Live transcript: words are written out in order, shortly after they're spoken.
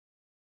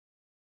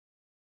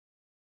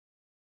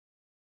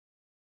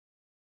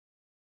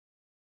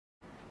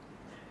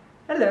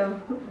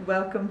Hello,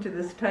 welcome to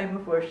this time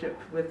of worship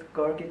with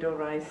Gorgie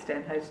Dalry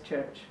Stenhouse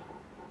Church.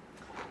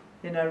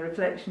 In our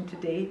reflection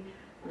today,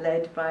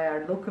 led by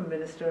our local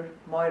minister,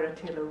 Moira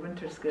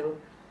Taylor-Winterskill,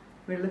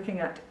 we're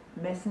looking at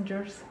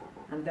messengers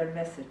and their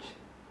message.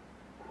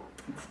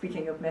 And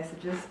speaking of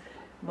messages,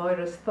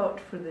 Moira's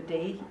thought for the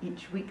day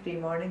each weekday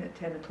morning at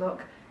 10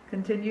 o'clock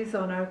continues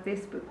on our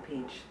Facebook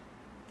page.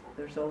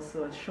 There's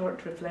also a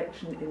short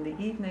reflection in the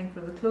evening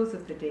for the close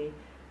of the day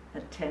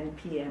at 10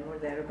 p.m. or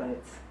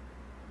thereabouts.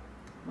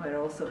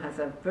 Moira also has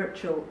a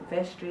virtual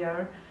vestry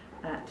hour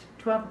at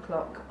 12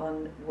 o'clock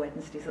on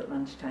Wednesdays at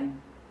lunchtime.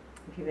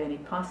 If you have any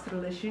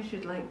pastoral issues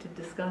you'd like to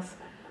discuss,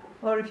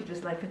 or if you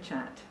just like a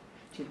chat,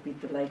 she'd be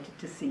delighted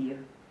to see you.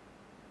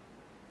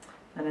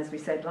 And as we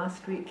said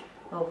last week,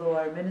 although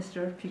our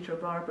minister, Peter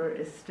Barber,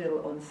 is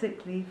still on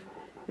sick leave,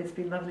 it's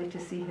been lovely to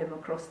see him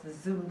across the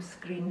Zoom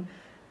screen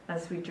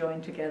as we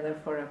join together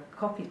for a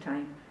coffee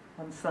time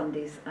on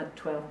Sundays at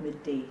 12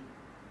 midday.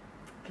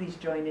 Please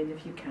join in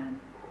if you can.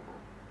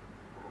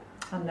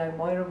 And now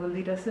Moira will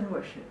lead us in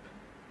worship.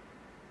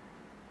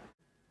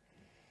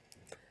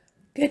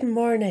 Good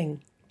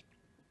morning.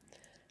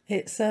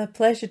 It's a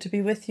pleasure to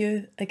be with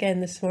you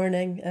again this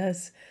morning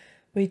as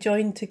we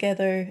join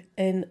together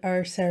in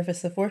our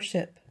service of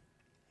worship.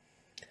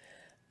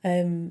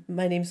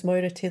 My name's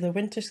Moira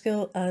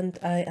Taylor-Winterskill and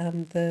I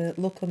am the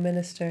local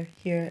minister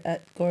here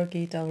at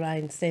Gorgie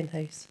Dalry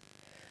Stenhouse.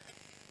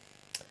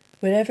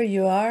 Wherever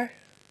you are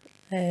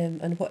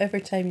and whatever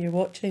time you're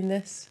watching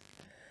this,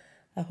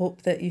 I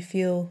hope that you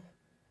feel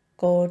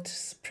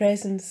God's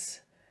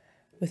presence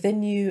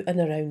within you and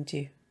around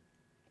you.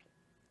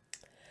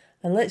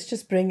 And let's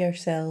just bring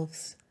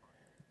ourselves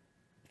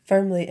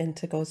firmly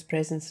into God's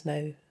presence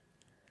now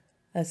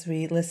as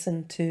we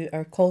listen to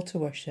our call to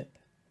worship.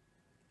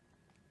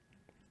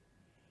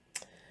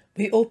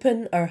 We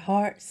open our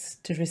hearts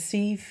to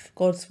receive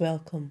God's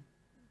welcome.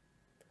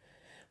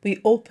 We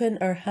open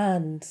our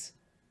hands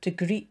to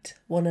greet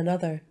one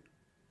another.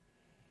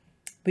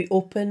 We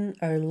open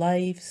our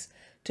lives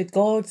to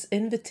God's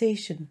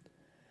invitation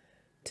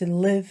to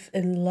live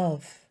in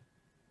love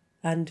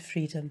and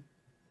freedom.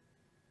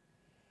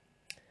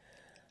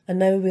 And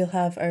now we'll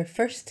have our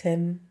first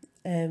hymn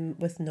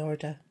with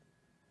Norda.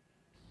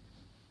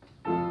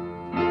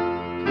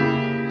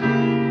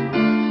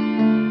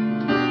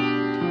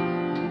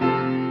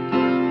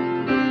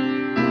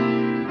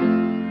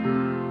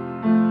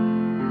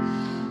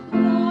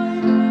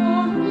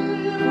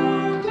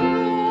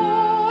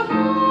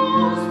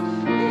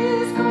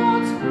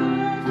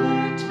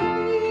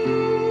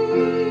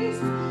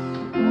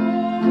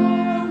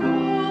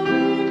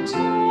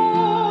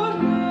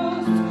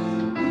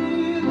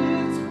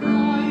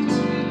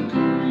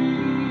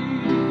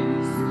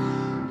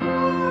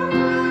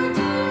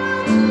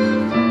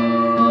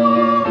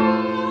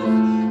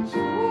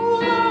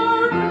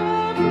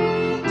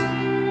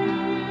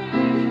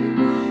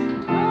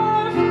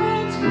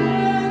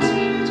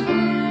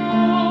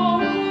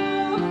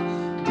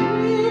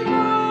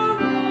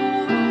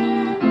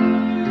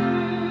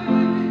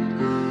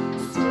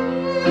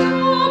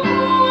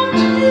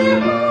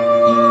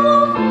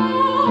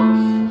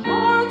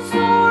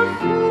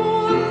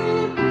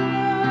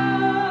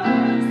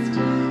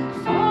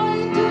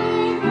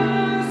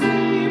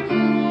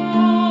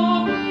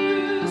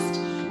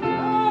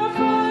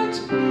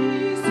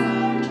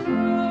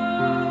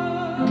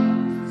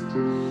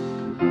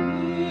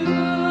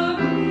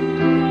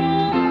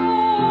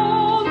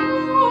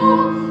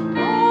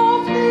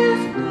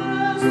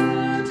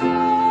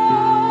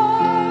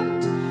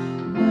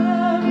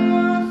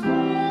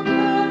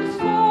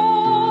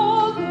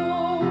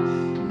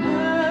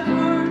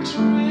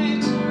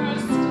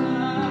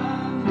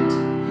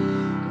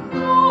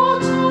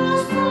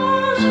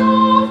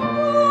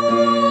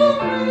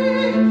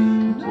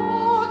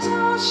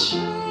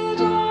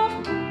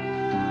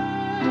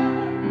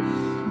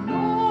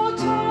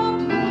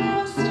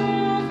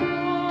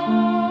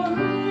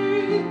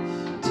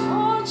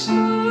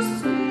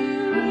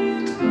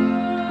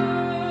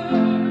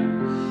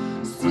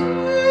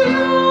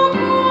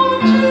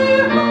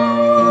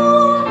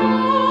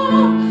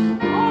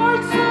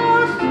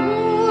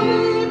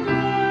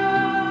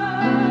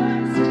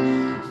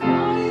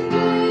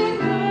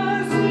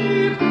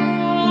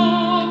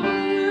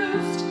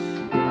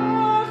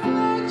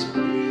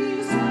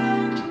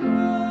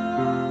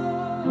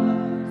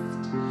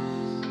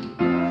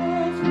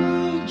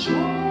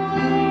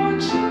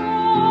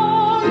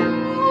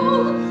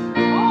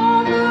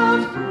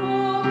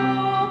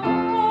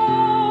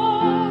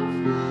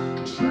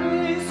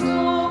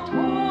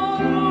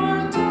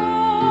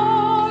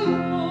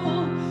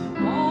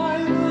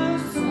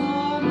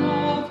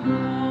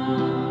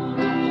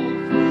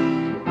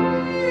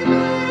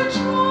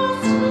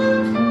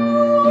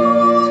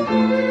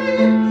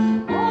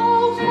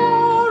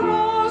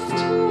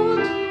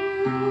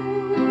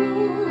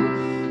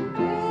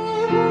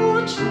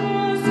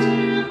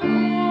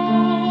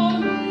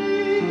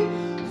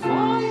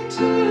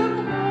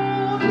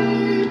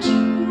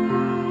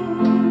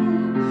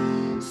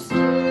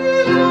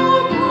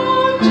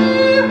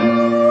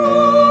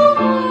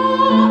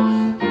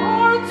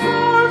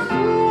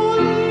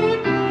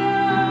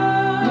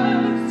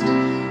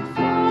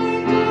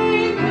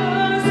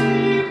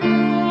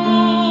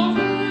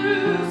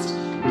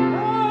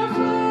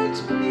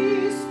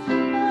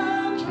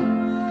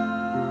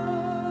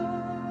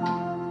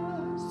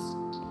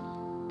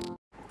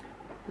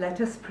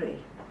 Let us pray.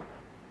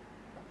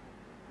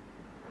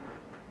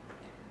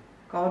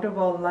 God of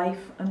all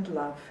life and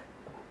love,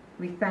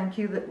 we thank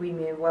you that we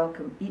may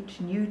welcome each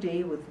new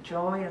day with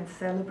joy and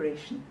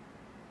celebration,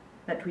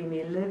 that we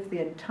may live the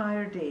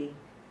entire day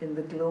in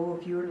the glow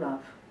of your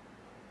love.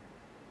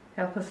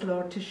 Help us,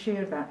 Lord, to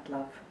share that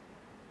love,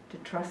 to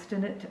trust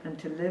in it and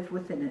to live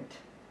within it.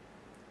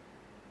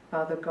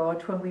 Father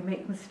God, when we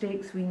make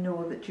mistakes, we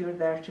know that you're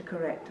there to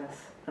correct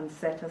us and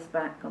set us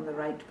back on the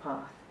right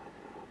path,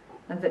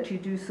 and that you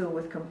do so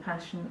with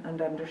compassion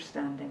and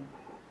understanding.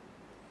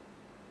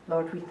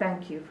 Lord, we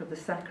thank you for the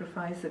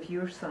sacrifice of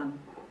your Son,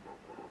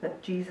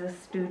 that Jesus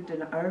stood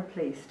in our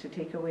place to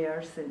take away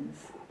our sins.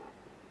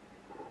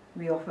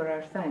 We offer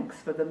our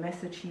thanks for the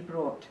message he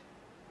brought,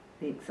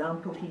 the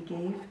example he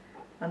gave,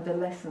 and the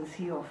lessons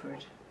he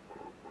offered.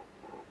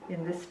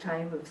 In this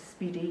time of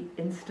speedy,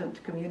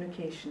 instant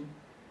communication,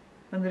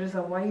 when there is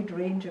a wide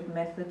range of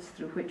methods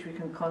through which we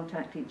can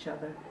contact each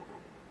other,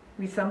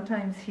 we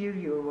sometimes hear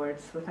your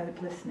words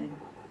without listening.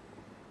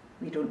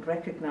 We don't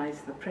recognize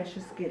the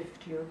precious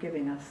gift you're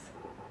giving us.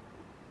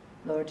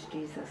 Lord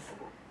Jesus,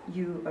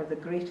 you are the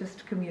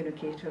greatest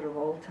communicator of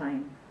all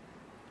time,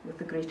 with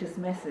the greatest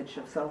message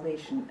of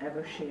salvation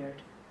ever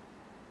shared.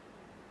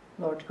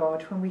 Lord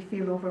God, when we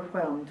feel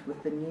overwhelmed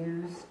with the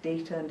news,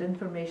 data and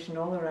information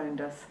all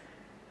around us,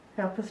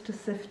 help us to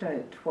sift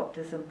out what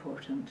is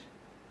important.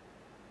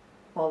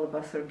 All of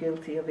us are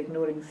guilty of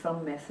ignoring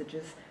some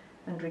messages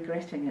and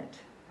regretting it,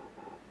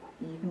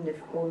 even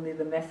if only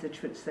the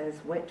message which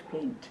says wet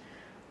paint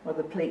or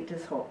the plate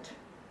is hot.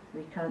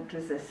 We can't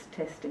resist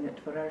testing it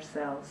for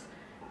ourselves,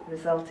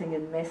 resulting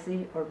in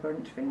messy or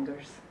burnt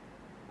fingers.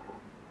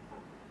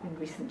 In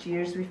recent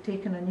years, we've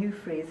taken a new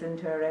phrase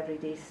into our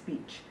everyday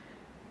speech,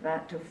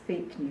 that of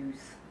fake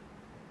news.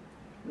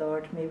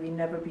 Lord, may we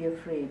never be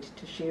afraid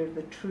to share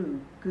the true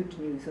good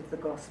news of the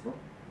gospel.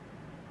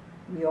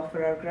 We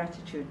offer our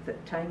gratitude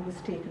that time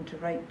was taken to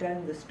write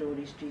down the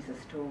stories Jesus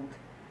told,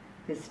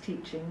 his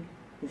teaching,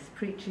 his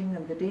preaching,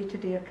 and the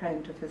day-to-day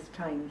account of his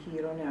time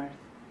here on earth.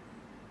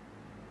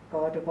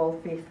 God of all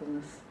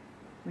faithfulness,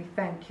 we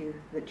thank you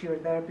that you are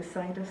there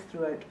beside us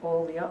throughout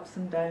all the ups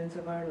and downs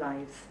of our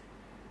lives.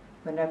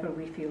 Whenever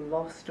we feel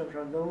lost or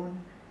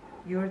alone,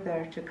 you're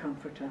there to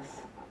comfort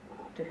us,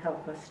 to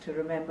help us to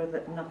remember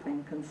that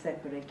nothing can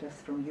separate us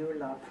from your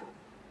love.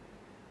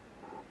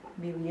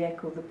 May we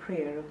echo the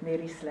prayer of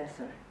Mary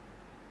Slessor.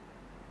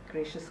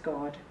 Gracious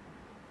God,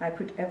 I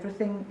put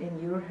everything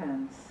in your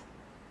hands.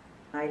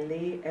 I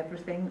lay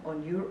everything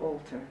on your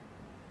altar.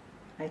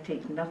 I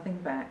take nothing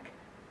back,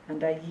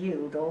 and I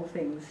yield all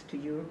things to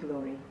your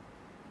glory.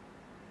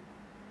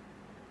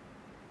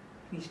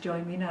 Please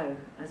join me now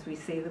as we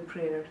say the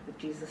prayer that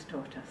Jesus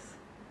taught us.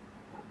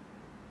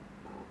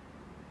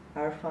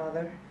 Our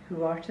Father,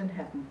 who art in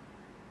heaven,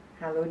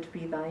 hallowed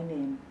be thy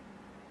name.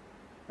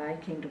 Thy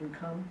kingdom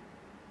come,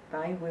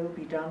 thy will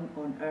be done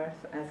on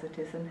earth as it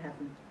is in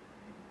heaven.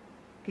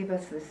 Give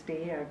us this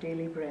day our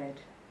daily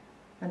bread,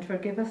 and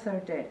forgive us our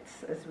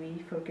debts as we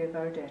forgive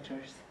our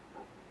debtors.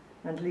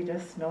 And lead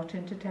us not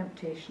into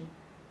temptation,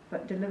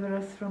 but deliver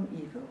us from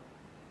evil.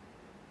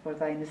 For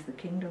thine is the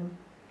kingdom,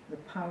 the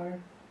power,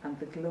 and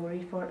the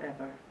glory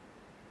forever.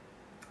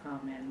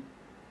 Amen.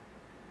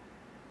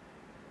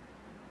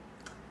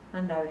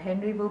 And now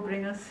Henry will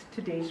bring us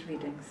today's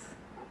readings.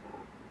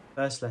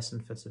 First lesson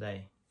for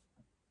today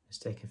is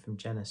taken from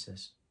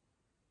Genesis,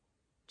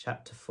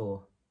 chapter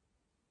 4,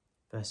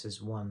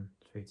 verses 1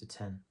 through to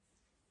 10.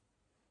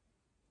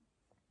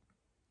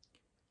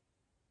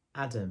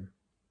 Adam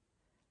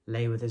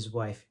lay with his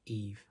wife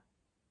Eve,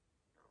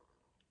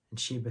 and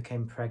she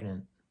became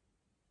pregnant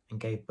and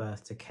gave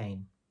birth to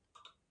Cain.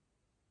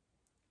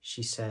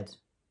 She said,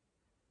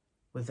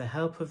 "With the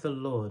help of the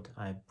Lord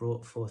I have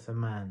brought forth a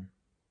man."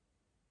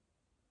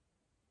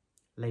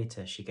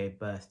 Later she gave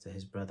birth to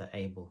his brother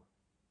Abel.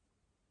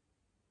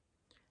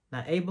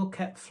 Now Abel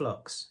kept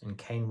flocks and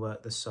Cain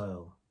worked the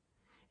soil.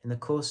 In the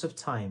course of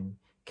time,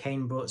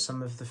 Cain brought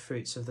some of the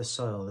fruits of the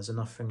soil as an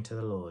offering to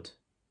the Lord.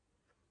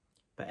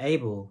 But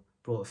Abel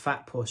brought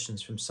fat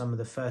portions from some of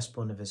the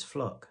firstborn of his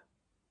flock.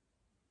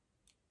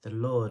 The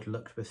Lord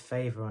looked with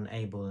favour on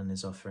Abel and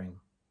his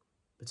offering,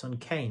 but on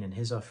Cain and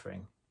his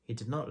offering he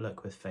did not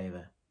look with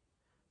favour.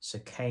 So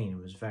Cain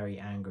was very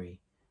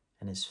angry,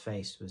 and his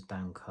face was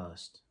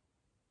downcast.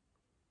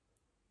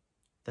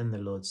 Then the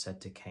Lord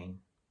said to Cain,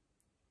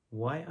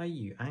 "Why are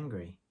you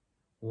angry?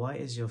 Why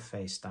is your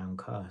face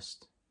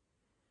downcast?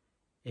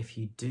 If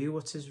you do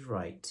what is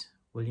right,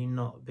 will you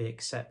not be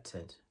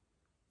accepted?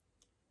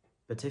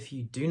 But if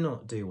you do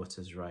not do what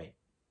is right,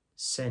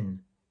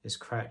 sin is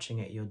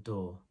crouching at your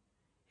door.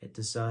 It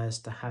desires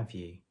to have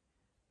you,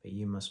 but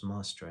you must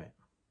master it."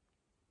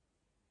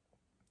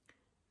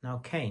 Now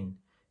Cain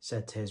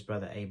said to his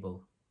brother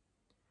Abel,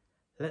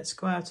 Let's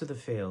go out to the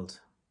field.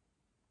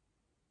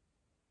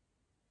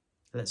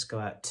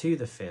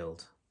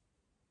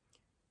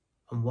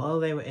 And while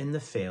they were in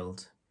the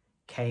field,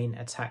 Cain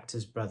attacked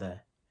his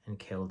brother and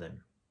killed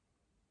him.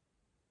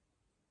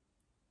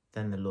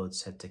 Then the Lord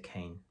said to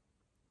Cain,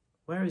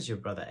 "Where is your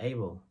brother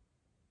Abel?"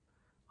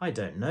 I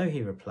don't know,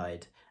 he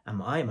replied.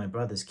 Am I my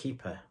brother's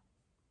keeper?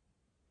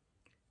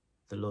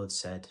 The Lord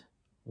said,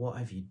 What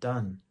have you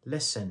done?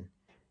 Listen,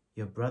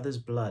 your brother's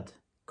blood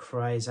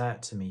cries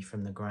out to me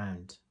from the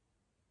ground.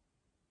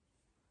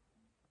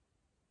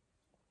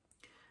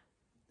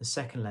 The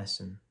second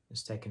lesson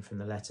is taken from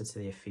the letter to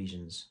the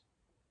Ephesians,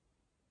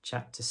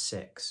 chapter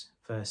 6,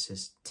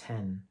 verses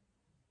 10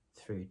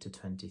 through to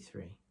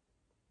 23.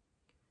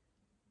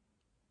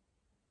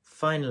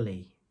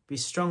 Finally, be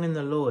strong in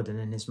the Lord and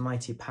in his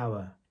mighty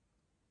power.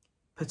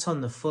 Put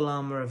on the full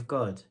armour of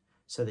God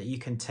so that you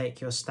can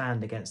take your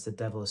stand against the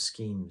devil's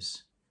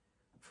schemes.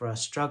 For our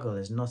struggle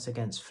is not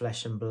against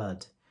flesh and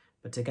blood,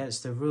 but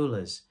against the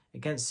rulers,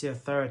 against the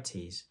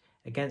authorities,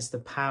 against the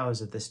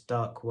powers of this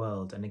dark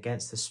world, and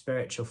against the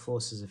spiritual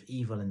forces of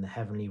evil in the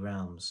heavenly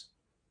realms.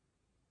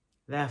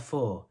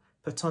 Therefore,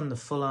 put on the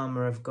full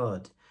armour of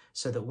God,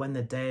 so that when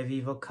the day of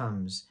evil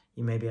comes,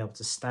 you may be able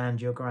to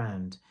stand your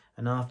ground,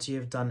 and after you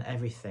have done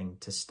everything,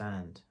 to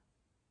stand.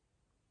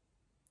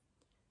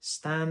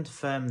 Stand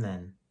firm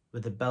then,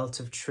 with the belt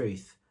of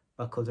truth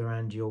buckled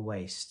around your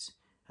waist,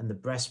 and the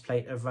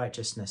breastplate of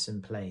righteousness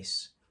in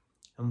place,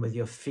 and with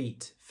your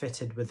feet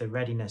fitted with the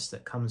readiness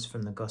that comes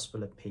from the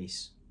gospel of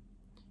peace.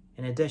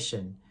 In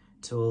addition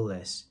to all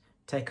this,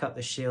 take up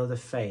the shield of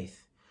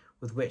faith,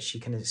 with which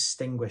you can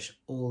extinguish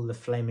all the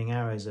flaming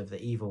arrows of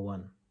the evil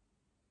one.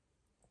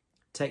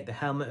 Take the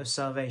helmet of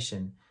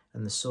salvation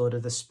and the sword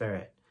of the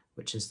Spirit,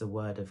 which is the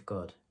word of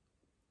God.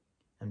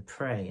 And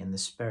pray in the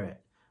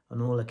Spirit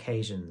on all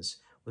occasions,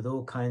 with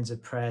all kinds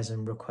of prayers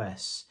and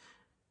requests.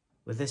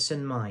 With this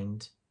in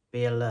mind,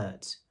 be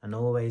alert and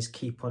always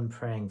keep on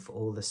praying for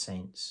all the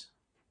saints.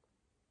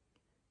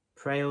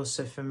 Pray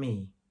also for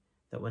me,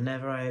 that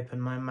whenever I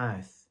open my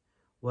mouth,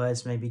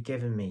 words may be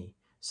given me,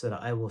 so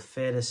that I will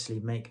fearlessly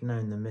make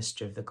known the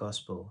mystery of the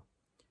gospel,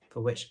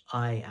 for which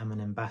I am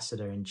an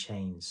ambassador in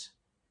chains.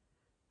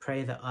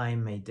 Pray that I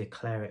may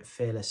declare it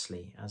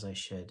fearlessly as I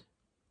should.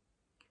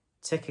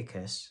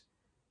 Tychicus,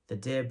 the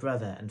dear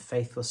brother and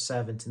faithful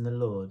servant in the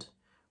Lord,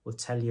 will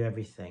tell you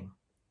everything,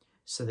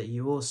 so that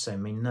you also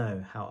may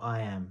know how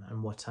I am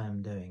and what I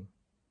am doing.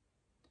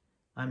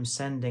 I am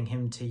sending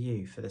him to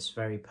you for this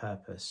very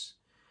purpose,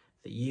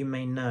 that you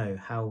may know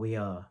how we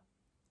are,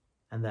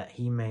 and that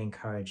he may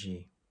encourage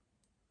you.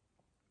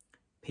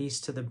 Peace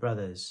to the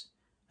brothers,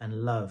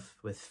 and love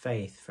with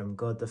faith from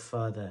God the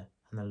Father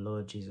and the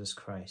Lord Jesus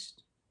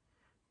Christ.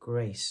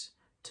 Grace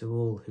to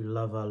all who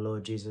love our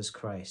Lord Jesus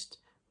Christ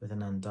with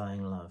an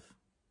undying love.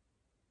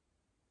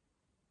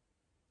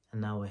 And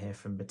now we'll hear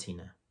from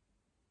Bettina.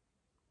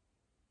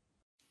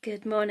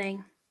 Good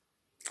morning.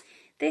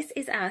 This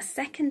is our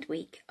second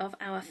week of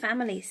our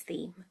families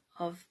theme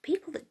of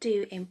people that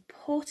do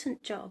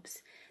important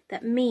jobs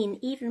that mean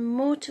even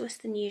more to us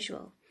than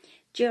usual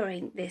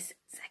during this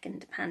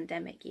second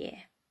pandemic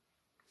year.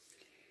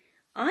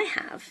 I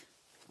have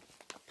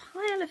a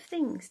pile of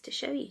things to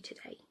show you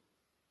today.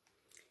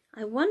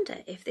 I wonder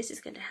if this is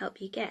going to help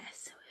you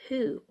guess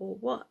who or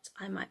what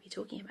I might be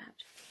talking about.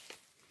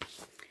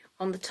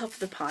 On the top of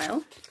the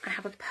pile, I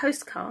have a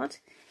postcard.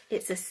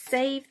 It's a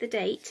save the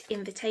date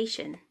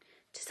invitation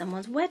to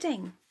someone's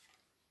wedding.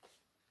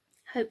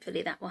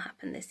 Hopefully that will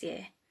happen this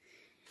year.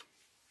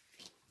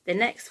 The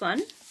next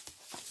one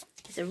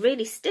is a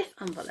really stiff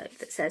envelope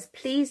that says,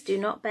 please do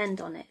not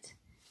bend on it.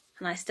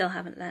 And I still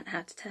haven't learnt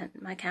how to turn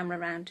my camera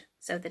around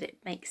so that it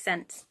makes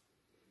sense.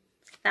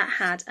 That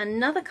had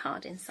another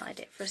card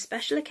inside it for a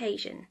special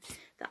occasion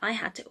that I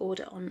had to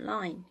order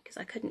online because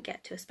I couldn't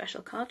get to a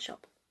special card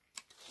shop.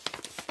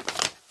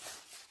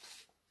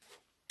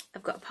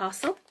 I've got a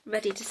parcel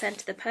ready to send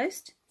to the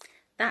post.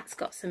 That's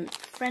got some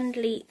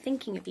friendly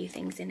thinking of you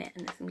things in it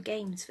and some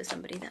games for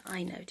somebody that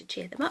I know to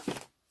cheer them up.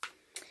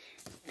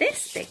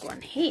 This big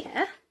one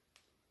here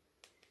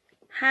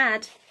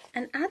had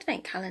an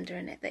advent calendar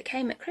in it that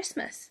came at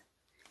Christmas.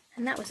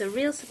 And that was a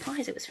real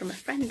surprise. It was from a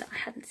friend that I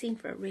hadn't seen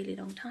for a really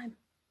long time.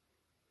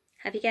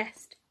 Have you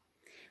guessed?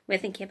 We're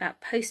thinking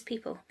about post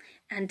people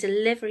and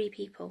delivery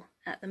people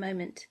at the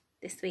moment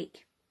this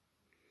week.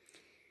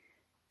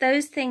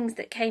 Those things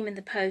that came in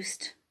the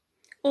post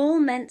all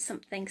meant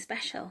something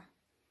special.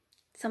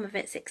 Some of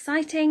it's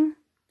exciting,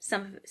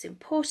 some of it's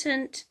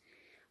important.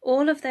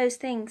 All of those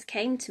things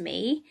came to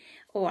me,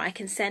 or I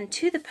can send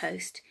to the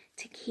post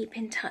to keep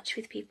in touch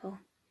with people.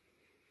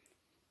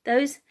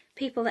 Those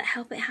people that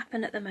help it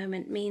happen at the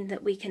moment mean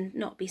that we can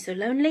not be so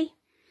lonely.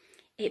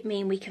 It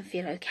means we can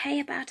feel okay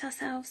about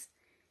ourselves.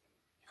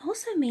 It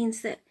also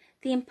means that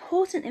the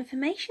important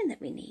information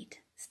that we need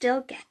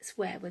still gets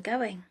where we're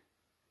going.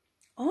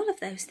 All of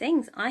those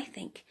things, I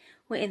think,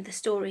 were in the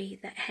story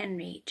that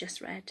Henry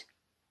just read.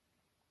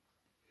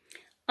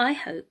 I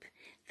hope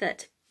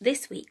that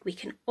this week we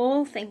can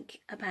all think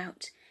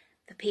about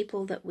the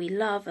people that we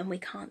love and we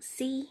can't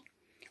see,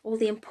 all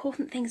the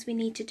important things we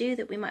need to do,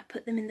 that we might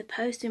put them in the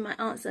post, we might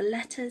answer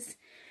letters,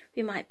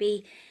 we might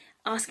be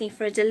asking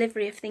for a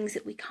delivery of things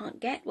that we can't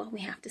get while we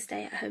have to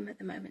stay at home at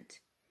the moment.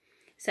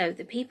 So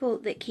the people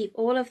that keep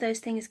all of those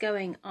things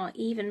going are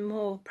even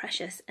more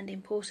precious and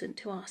important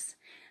to us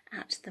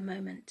at the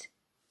moment.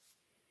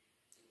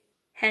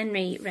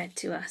 Henry read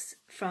to us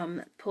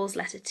from Paul's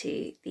letter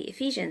to the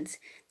Ephesians,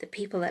 the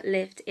people that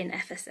lived in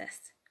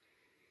Ephesus.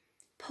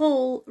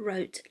 Paul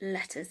wrote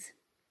letters,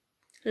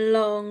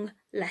 long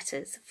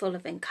letters full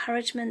of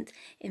encouragement,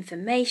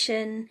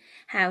 information,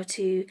 how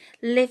to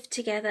live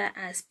together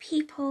as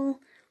people,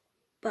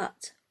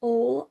 but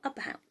all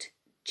about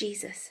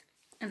Jesus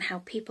and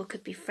how people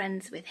could be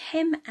friends with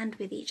him and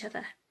with each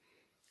other.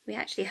 We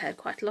actually heard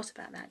quite a lot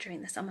about that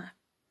during the summer.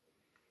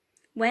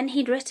 When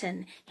he'd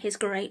written his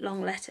great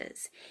long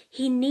letters,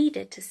 he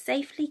needed to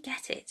safely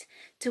get it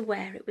to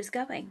where it was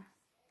going.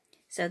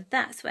 So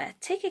that's where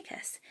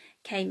Tychicus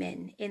came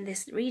in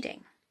this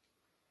reading.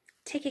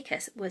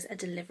 Tychicus was a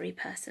delivery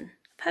person,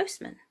 a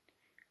postman,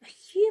 a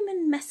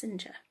human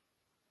messenger.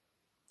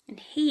 And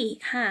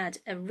he had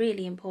a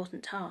really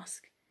important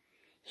task.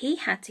 He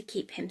had to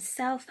keep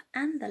himself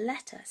and the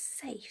letter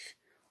safe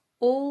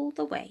all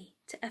the way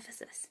to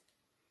Ephesus.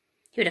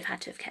 He would have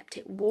had to have kept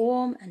it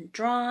warm and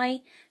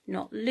dry,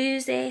 not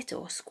lose it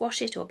or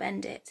squash it or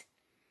bend it.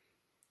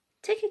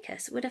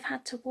 Tychicus would have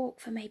had to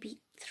walk for maybe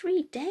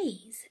 3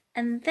 days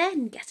and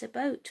then get a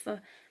boat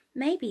for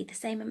maybe the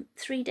same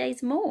 3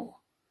 days more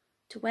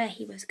to where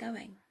he was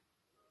going.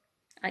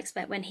 I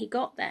expect when he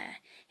got there,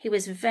 he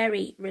was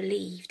very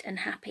relieved and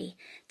happy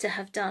to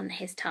have done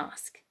his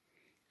task.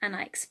 And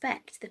I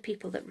expect the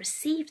people that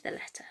received the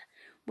letter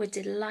were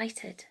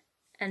delighted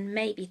and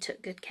maybe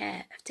took good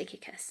care of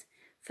Tychicus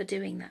for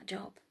doing that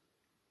job.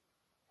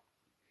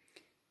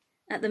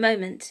 At the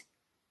moment,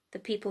 the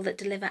people that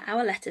deliver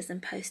our letters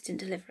and post and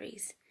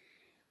deliveries,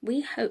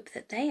 we hope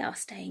that they are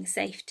staying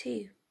safe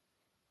too.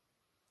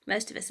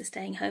 Most of us are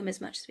staying home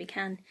as much as we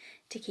can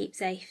to keep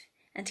safe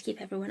and to keep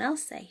everyone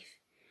else safe.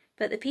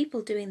 But the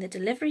people doing the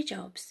delivery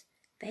jobs,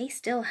 they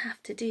still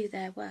have to do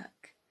their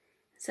work.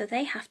 So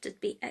they have to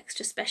be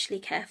extra specially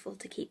careful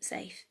to keep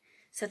safe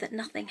so that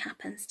nothing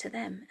happens to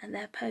them and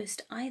their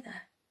post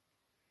either.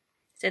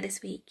 So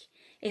this week,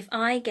 if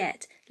I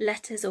get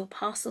letters or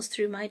parcels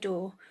through my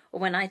door, or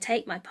when I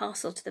take my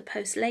parcel to the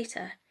post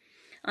later,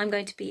 I'm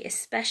going to be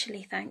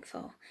especially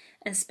thankful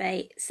and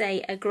say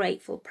a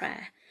grateful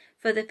prayer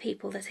for the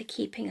people that are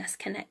keeping us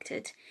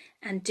connected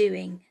and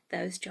doing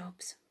those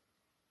jobs.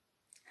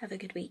 Have a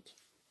good week.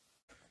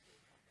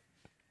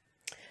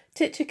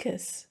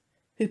 Tychicus,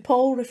 who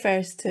Paul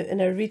refers to in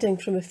our reading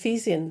from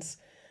Ephesians,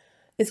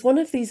 is one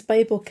of these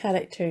Bible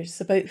characters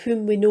about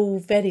whom we know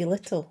very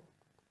little.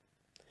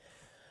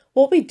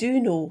 What we do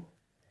know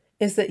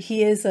is that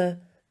he is a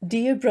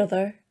dear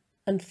brother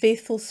and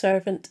faithful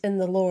servant in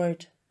the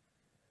Lord.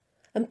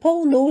 And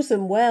Paul knows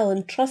him well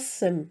and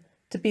trusts him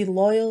to be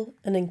loyal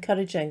and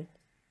encouraging.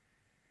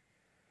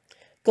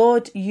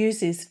 God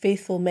uses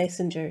faithful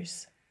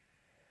messengers.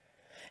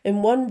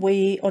 In one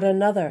way or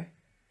another,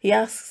 he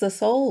asks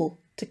us all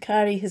to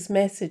carry his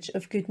message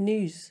of good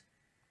news.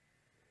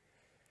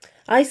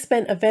 I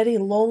spent a very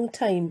long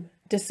time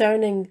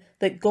discerning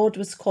that God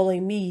was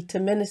calling me to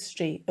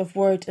ministry of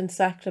word and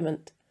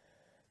sacrament,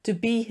 to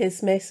be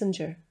his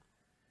messenger.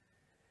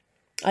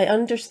 I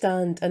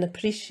understand and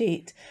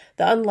appreciate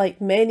that unlike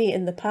many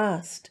in the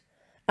past,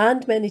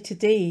 and many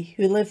today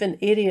who live in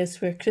areas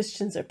where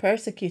Christians are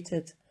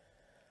persecuted,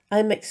 I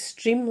am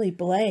extremely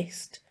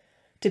blessed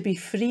to be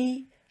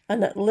free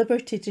and at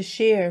liberty to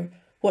share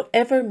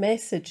whatever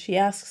message he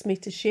asks me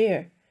to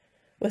share,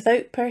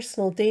 without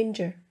personal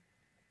danger.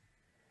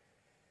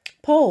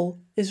 Paul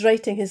is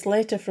writing his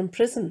letter from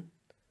prison,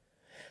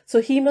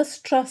 so he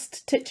must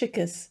trust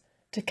Tychicus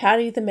to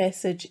carry the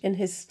message in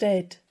his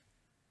stead.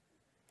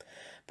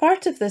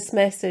 Part of this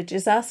message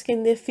is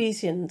asking the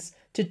Ephesians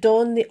to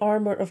don the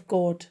armour of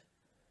God,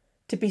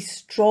 to be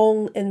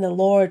strong in the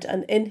Lord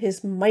and in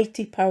his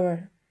mighty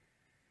power.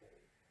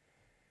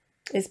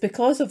 It's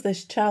because of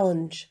this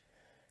challenge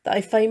that I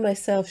find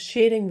myself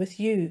sharing with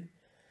you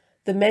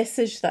the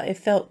message that I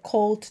felt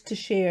called to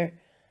share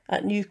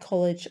at New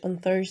College on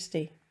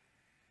Thursday.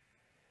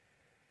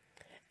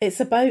 It's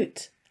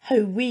about how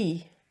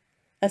we,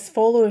 as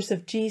followers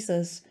of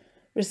Jesus,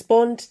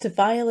 respond to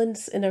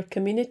violence in our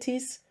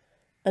communities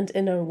and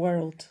in our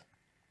world.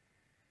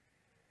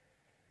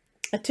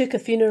 I took a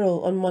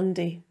funeral on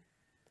Monday,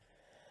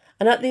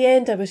 and at the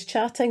end I was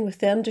chatting with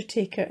the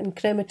undertaker and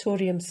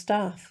crematorium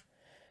staff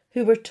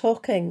who were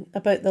talking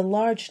about the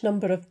large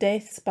number of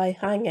deaths by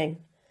hanging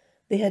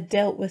they had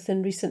dealt with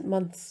in recent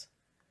months.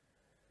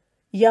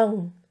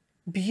 Young,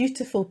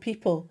 beautiful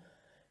people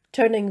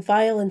turning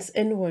violence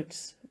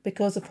inwards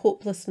because of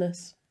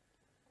hopelessness.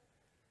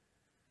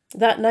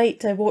 That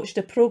night I watched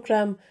a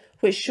programme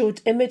which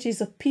showed images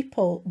of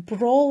people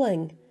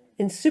brawling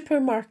in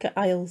supermarket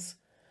aisles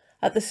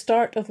at the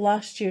start of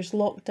last year's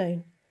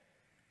lockdown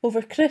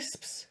over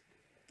crisps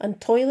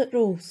and toilet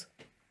rolls.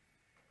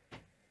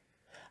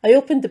 I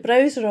opened the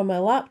browser on my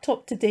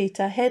laptop today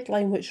to a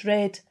headline which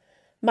read,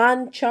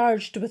 "Man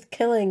charged with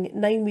killing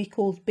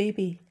 9-week-old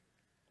baby."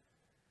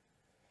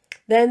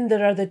 Then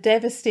there are the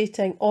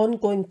devastating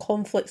ongoing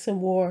conflicts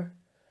and war,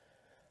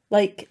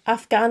 like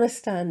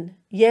Afghanistan,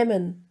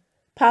 Yemen,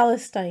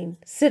 Palestine,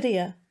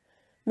 Syria,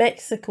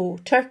 Mexico,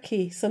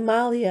 Turkey,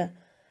 Somalia,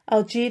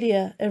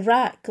 Algeria,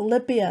 Iraq,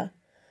 Libya.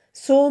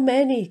 So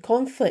many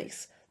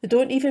conflicts that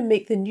don't even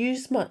make the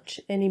news much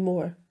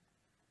anymore.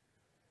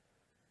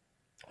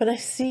 When I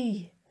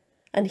see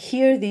and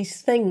hear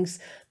these things,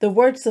 the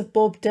words of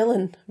Bob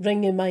Dylan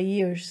ring in my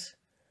ears.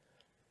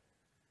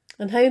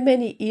 And how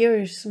many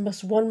ears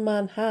must one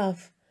man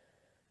have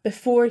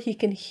before he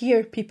can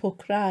hear people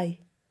cry?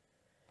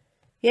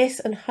 Yes,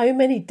 and how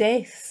many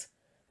deaths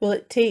will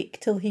it take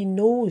till he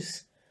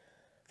knows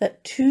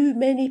that too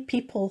many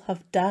people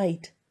have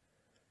died?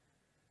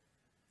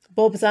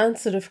 Bob's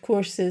answer, of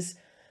course, is,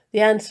 the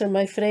answer,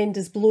 my friend,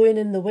 is blowing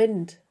in the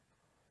wind.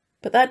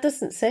 But that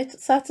doesn't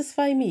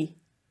satisfy me.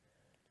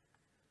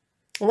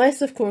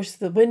 Unless, of course,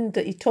 the wind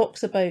that he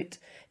talks about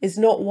is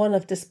not one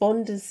of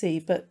despondency,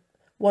 but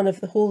one of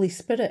the Holy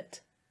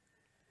Spirit.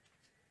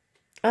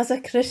 As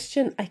a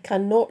Christian, I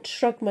cannot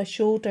shrug my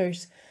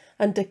shoulders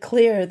and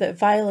declare that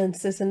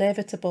violence is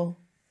inevitable.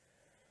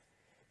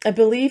 I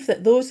believe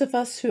that those of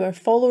us who are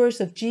followers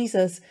of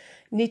Jesus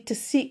need to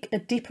seek a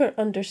deeper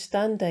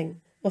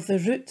understanding of the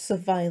roots of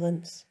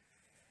violence.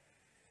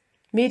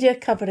 Media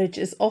coverage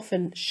is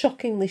often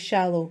shockingly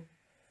shallow,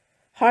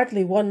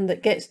 hardly one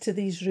that gets to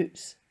these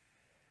roots.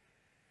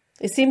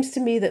 It seems to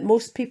me that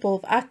most people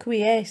have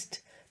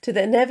acquiesced to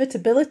the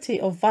inevitability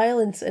of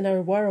violence in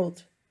our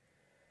world.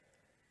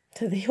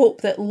 They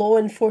hope that law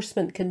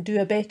enforcement can do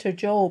a better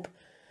job.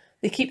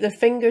 They keep their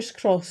fingers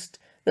crossed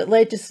that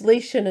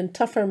legislation and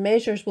tougher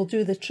measures will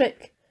do the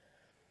trick.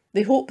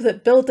 They hope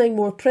that building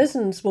more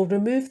prisons will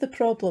remove the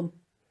problem.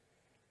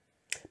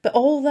 But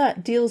all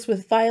that deals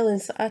with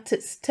violence at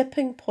its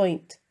tipping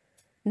point,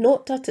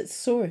 not at its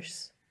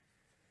source.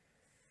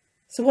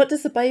 So what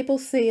does the Bible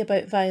say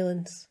about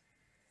violence?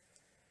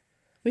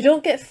 We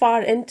don't get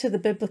far into the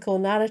biblical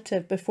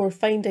narrative before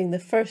finding the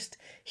first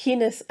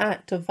heinous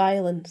act of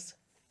violence.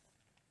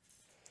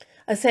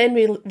 As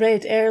Henry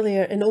read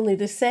earlier, in only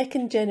the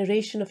second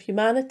generation of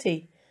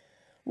humanity,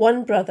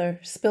 one brother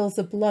spills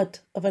the blood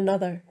of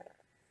another.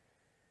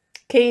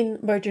 Cain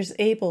murders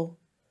Abel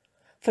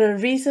for a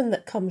reason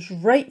that comes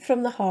right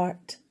from the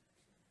heart: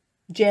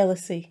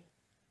 jealousy.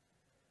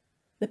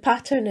 The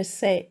pattern is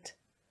set.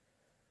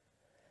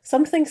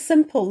 Something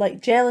simple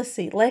like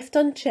jealousy, left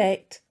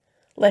unchecked,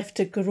 left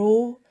to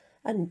grow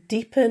and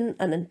deepen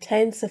and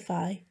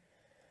intensify,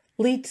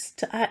 leads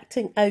to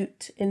acting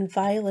out in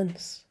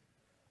violence.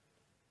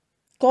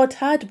 God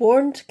had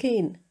warned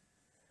Cain.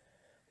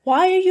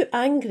 Why are you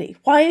angry?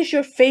 Why is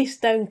your face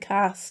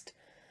downcast?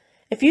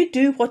 If you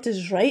do what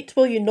is right,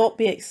 will you not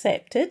be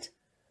accepted?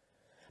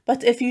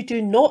 But if you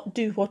do not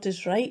do what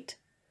is right,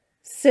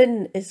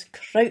 sin is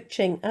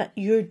crouching at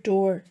your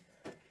door.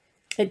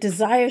 It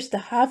desires to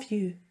have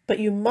you, but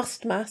you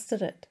must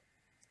master it.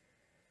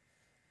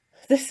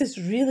 This is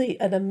really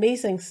an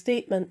amazing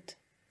statement.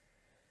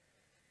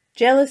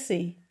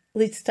 Jealousy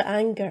leads to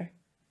anger.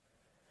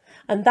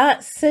 And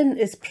that sin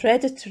is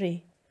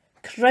predatory,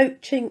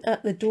 crouching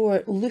at the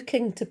door,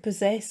 looking to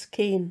possess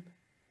Cain.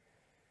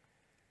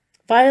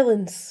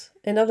 Violence,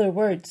 in other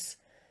words,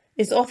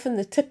 is often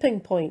the tipping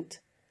point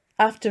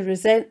after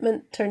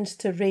resentment turns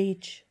to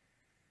rage.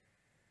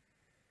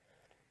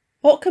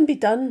 What can be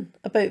done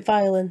about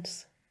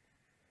violence?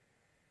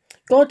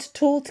 God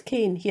told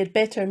Cain he had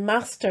better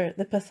master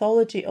the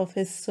pathology of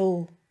his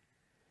soul.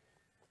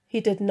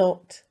 He did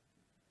not,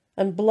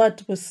 and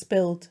blood was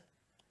spilled.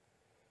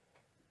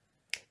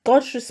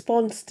 God's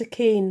response to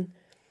Cain: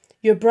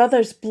 your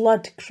brother's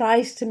blood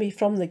cries to me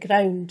from the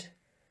ground.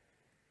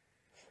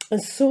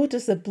 And so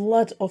does the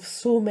blood of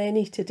so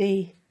many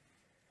today.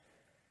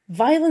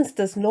 Violence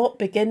does not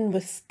begin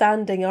with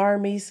standing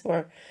armies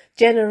or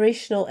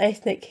generational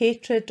ethnic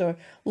hatred or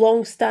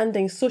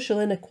long-standing social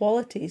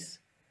inequalities.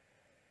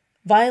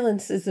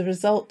 Violence is the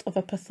result of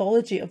a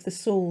pathology of the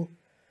soul,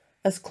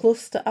 as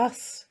close to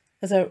us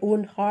as our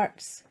own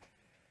hearts.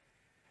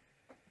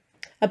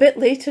 A bit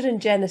later in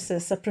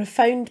Genesis, a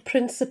profound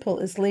principle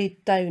is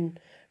laid down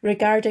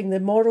regarding the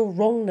moral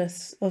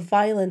wrongness of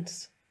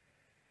violence.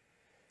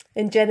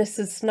 In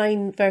Genesis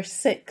 9 verse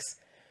 6,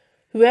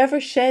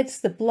 whoever sheds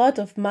the blood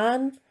of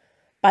man,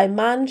 by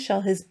man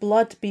shall his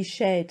blood be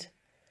shed,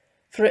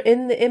 for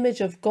in the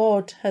image of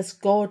God has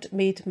God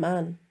made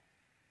man.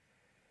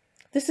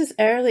 This is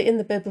early in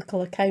the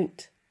biblical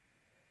account.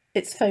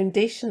 It's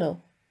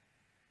foundational.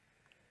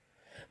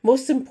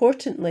 Most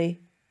importantly,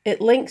 it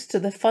links to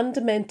the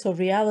fundamental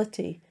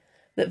reality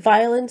that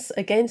violence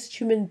against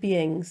human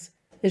beings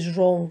is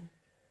wrong,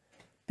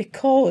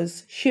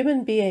 because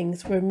human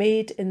beings were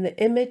made in the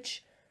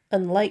image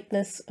and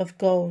likeness of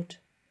God.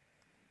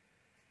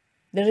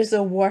 There is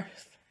a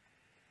worth,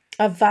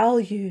 a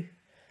value,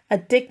 a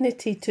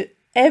dignity to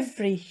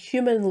every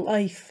human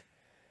life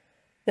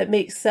that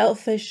makes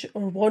selfish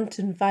or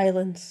wanton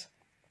violence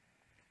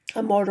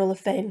a moral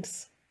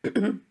offence.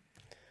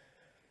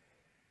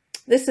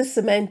 This is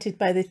cemented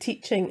by the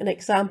teaching and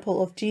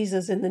example of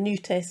Jesus in the New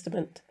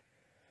Testament.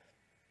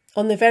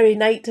 On the very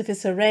night of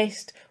his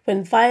arrest,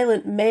 when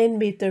violent men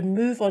made their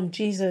move on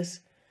Jesus,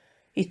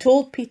 he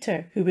told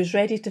Peter, who was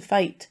ready to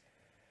fight,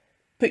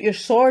 "Put your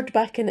sword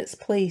back in its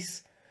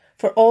place,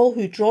 for all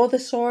who draw the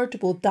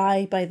sword will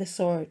die by the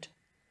sword.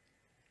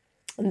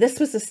 And this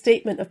was a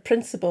statement of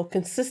principle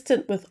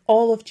consistent with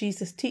all of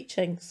Jesus'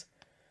 teachings.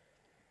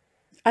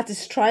 At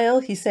his trial,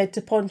 he said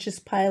to Pontius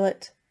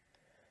Pilate,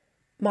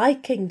 "My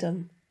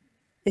kingdom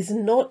is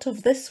not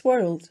of this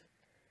world.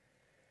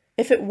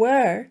 If it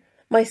were,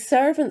 my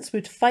servants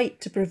would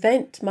fight to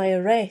prevent my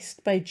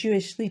arrest by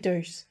Jewish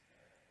leaders.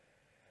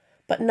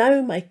 But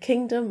now my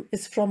kingdom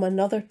is from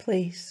another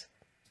place."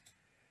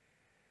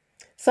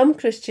 Some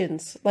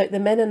Christians, like the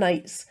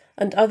Mennonites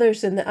and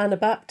others in the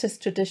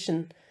Anabaptist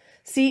tradition,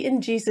 see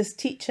in Jesus'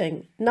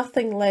 teaching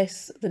nothing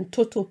less than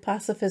total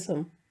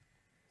pacifism,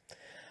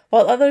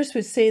 while others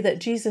would say that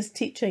Jesus'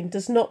 teaching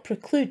does not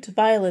preclude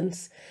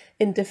violence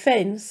in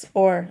defence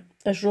or,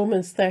 as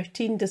Romans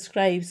 13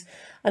 describes,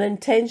 an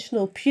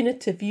intentional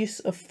punitive use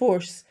of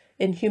force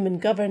in human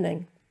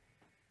governing.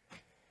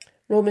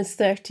 Romans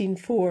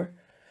 13:4,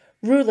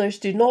 "Rulers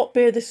do not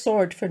bear the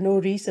sword for no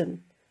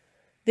reason.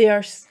 They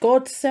are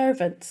God's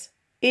servants,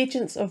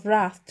 agents of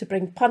wrath to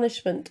bring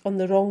punishment on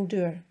the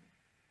wrongdoer."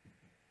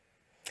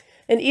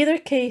 In either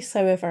case,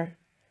 however,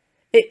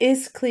 it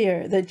is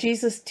clear that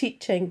Jesus'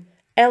 teaching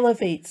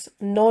elevates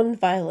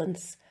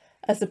non-violence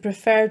as a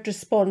preferred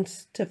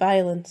response to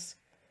violence.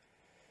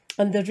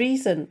 And the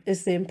reason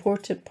is the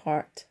important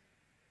part.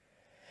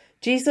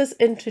 Jesus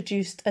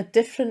introduced a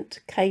different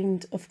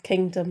kind of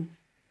kingdom,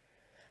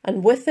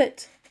 and with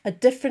it, a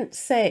different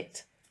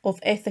set of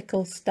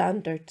ethical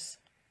standards.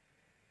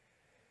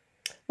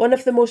 One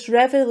of the most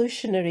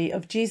revolutionary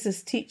of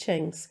Jesus'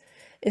 teachings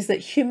is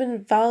that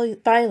human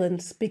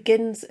violence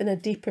begins in a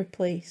deeper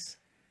place.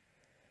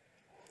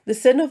 The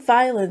sin of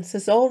violence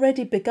has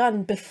already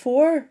begun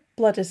before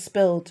blood is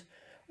spilled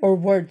or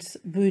words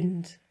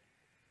wound.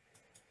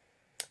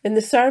 In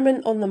the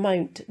Sermon on the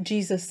Mount,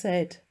 Jesus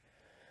said,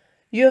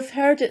 "You have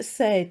heard that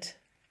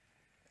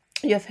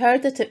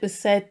it was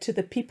said to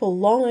the people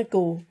long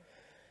ago,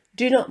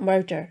 'Do not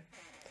murder,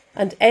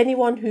 and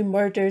anyone who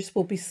murders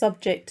will be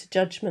subject to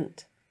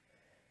judgment.'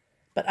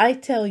 But I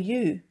tell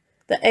you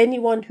that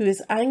anyone who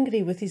is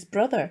angry with his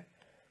brother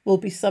will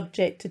be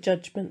subject to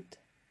judgment."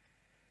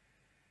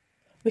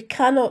 We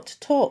cannot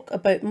talk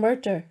about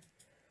murder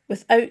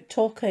without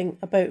talking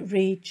about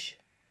rage.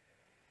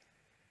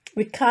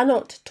 We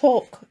cannot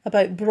talk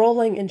about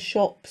brawling in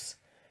shops,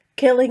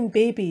 killing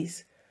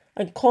babies,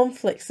 and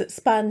conflicts that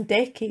span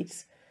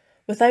decades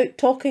without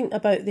talking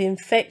about the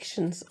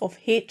infections of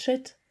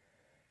hatred,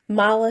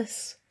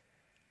 malice,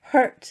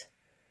 hurt,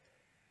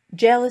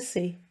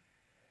 jealousy,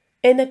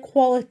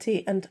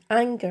 inequality, and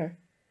anger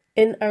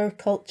in our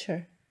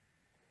culture.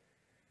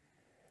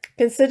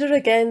 Consider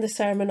again the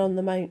Sermon on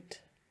the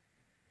Mount.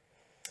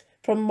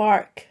 From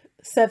Mark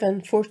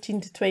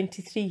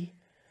 7:14-23.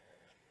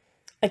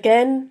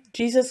 Again,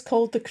 Jesus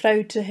called the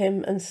crowd to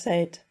him and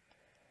said,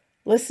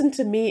 "Listen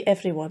to me,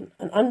 everyone,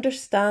 and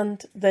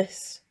understand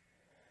this.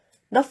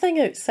 Nothing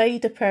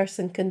outside a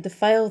person can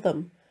defile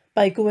them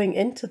by going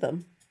into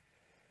them.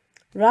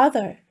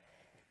 Rather,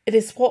 it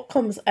is what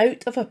comes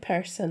out of a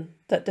person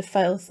that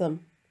defiles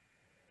them.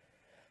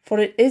 For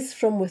it is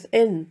from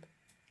within,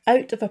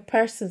 out of a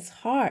person's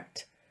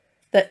heart,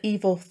 that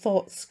evil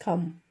thoughts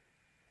come.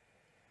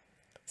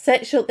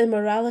 Sexual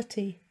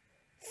immorality,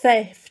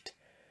 theft,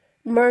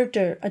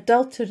 murder,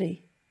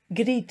 adultery,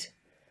 greed,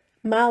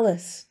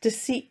 malice,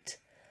 deceit,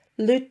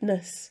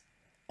 lewdness,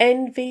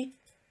 envy,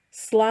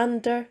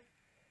 slander,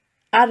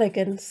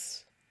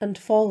 arrogance, and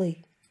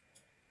folly.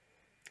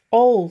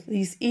 All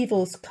these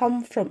evils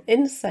come from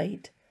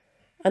inside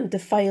and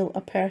defile a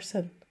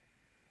person."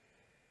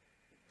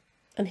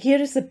 And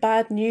here is the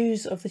bad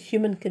news of the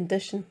human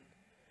condition.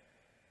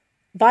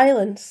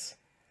 Violence,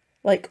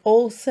 like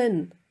all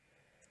sin,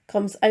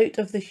 comes out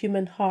of the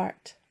human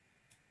heart.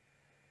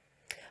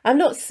 I'm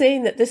not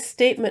saying that this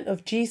statement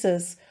of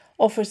Jesus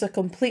offers a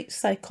complete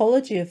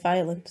psychology of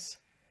violence,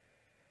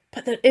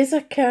 but there is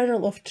a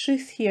kernel of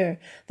truth here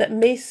that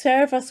may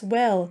serve us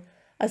well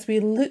as we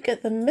look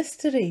at the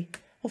mystery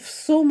of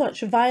so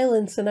much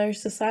violence in our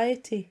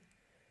society.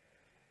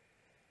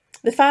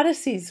 The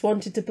Pharisees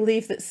wanted to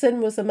believe that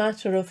sin was a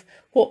matter of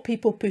what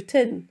people put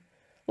in,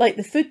 like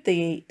the food they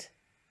ate.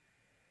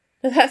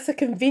 Now that's a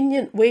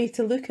convenient way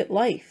to look at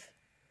life.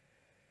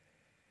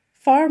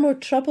 Far more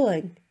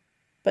troubling,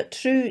 but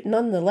true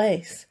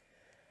nonetheless,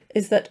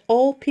 is that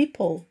all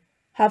people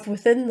have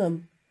within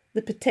them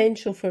the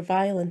potential for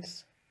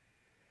violence.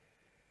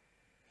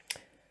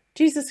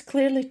 Jesus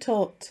clearly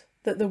taught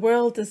that the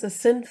world is a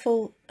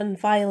sinful and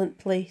violent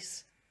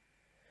place,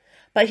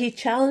 but he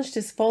challenged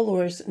his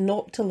followers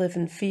not to live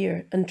in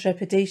fear and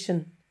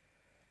trepidation.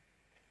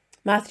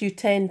 Matthew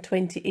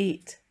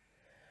 10:28.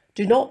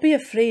 "Do not be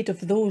afraid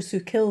of those who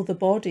kill the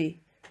body,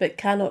 but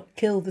cannot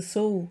kill the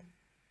soul."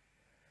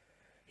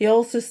 He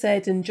also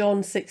said in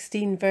John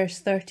 16 verse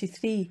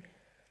 33,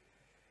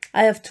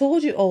 "I have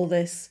told you all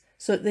this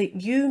so that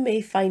you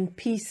may find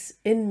peace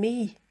in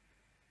me.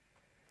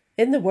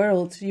 In the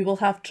world you will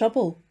have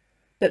trouble,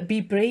 but be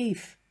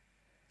brave.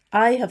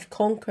 I have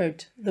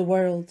conquered the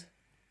world."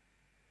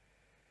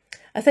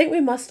 I think we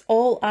must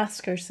all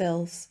ask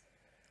ourselves,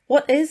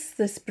 What is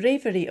this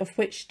bravery of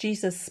which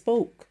Jesus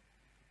spoke?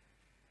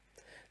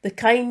 The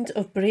kind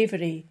of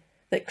bravery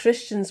that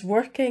Christians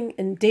working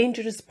in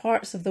dangerous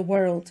parts of the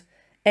world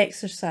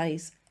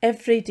exercise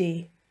every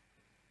day.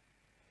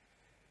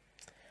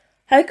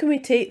 How can we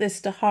take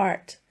this to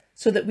heart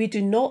so that we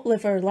do not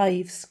live our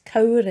lives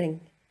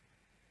cowering?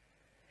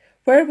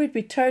 Where would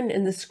we turn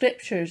in the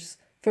scriptures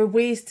for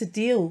ways to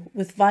deal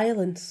with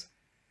violence?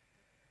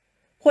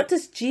 What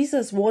does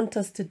Jesus want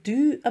us to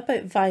do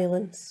about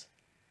violence?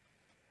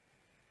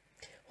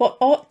 What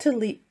ought to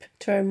leap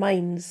to our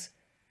minds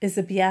is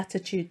the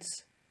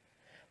Beatitudes,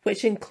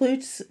 which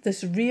includes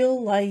this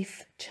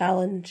real-life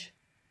challenge.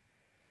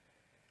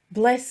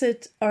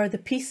 Blessed are the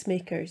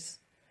peacemakers,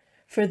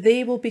 for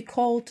they will be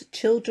called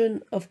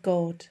children of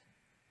God.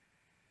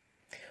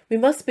 We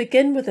must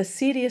begin with a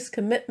serious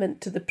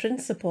commitment to the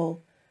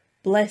principle,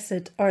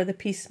 blessed are the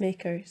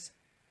peacemakers.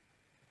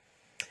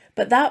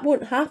 But that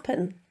won't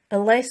happen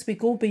unless we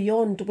go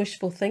beyond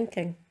wishful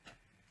thinking.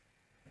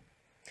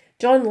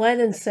 John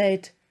Lennon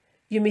said,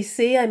 "You may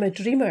say I'm a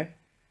dreamer."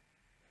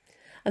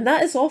 And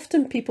that is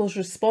often people's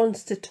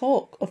response to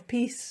talk of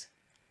peace.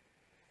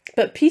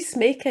 But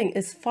peacemaking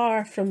is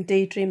far from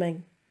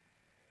daydreaming.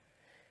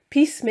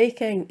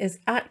 Peacemaking is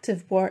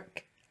active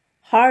work,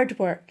 hard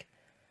work,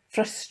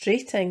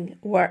 frustrating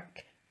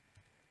work.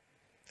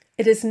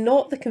 It is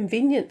not the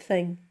convenient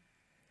thing,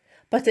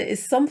 but it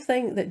is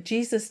something that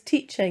Jesus'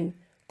 teaching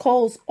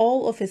calls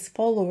all of his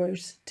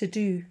followers to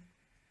do.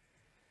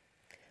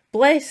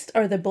 Blessed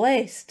are the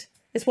blessed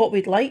is what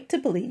we'd like to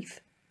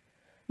believe.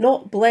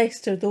 Not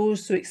blessed are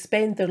those who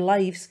expend their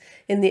lives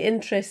in the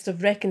interest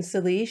of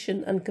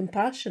reconciliation and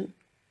compassion.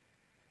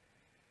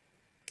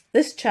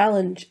 This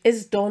challenge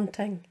is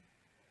daunting,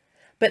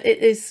 but it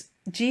is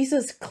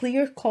Jesus'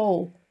 clear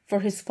call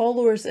for his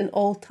followers in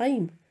all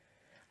time,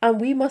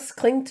 and we must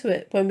cling to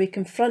it when we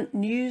confront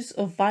news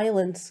of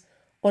violence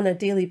on a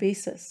daily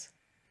basis.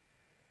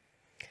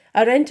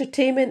 Our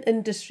entertainment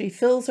industry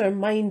fills our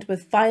mind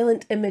with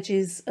violent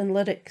images and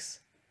lyrics.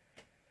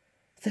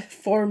 The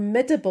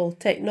formidable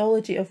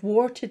technology of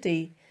war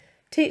today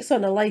takes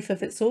on a life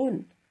of its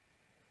own.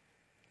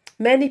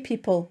 Many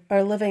people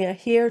are living a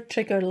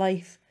hair-trigger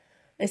life,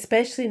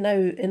 especially now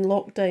in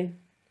lockdown.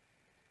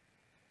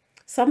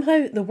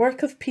 Somehow the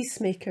work of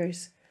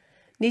peacemakers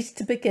needs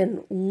to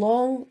begin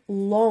long,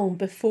 long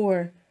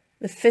before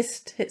the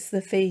fist hits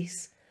the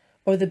face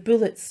or the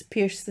bullets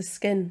pierce the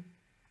skin.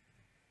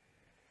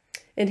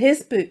 In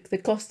his book, The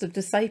Cost of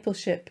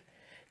Discipleship,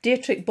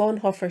 Dietrich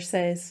Bonhoeffer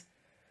says,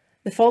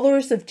 "The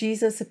followers of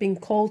Jesus have been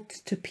called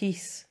to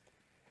peace.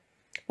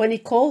 When he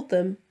called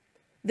them,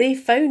 they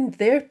found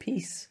their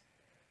peace,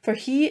 for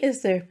he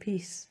is their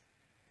peace.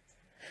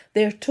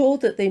 They are told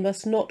that they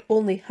must not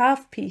only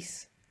have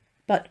peace,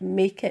 but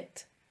make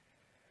it.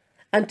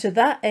 And to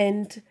that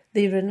end,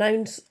 they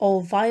renounce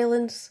all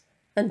violence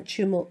and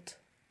tumult."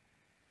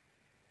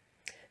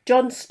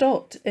 John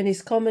Stott, in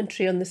his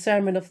commentary on the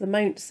Sermon on the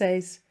Mount,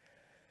 says,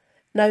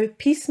 "Now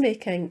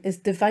peacemaking is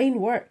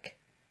divine work,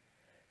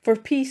 for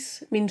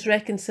peace means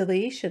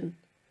reconciliation,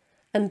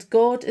 and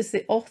God is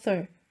the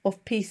author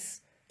of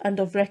peace and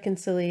of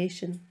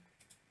reconciliation."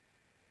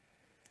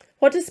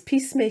 What does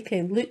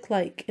peacemaking look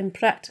like in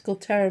practical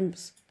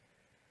terms?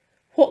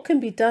 What can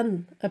be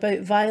done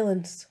about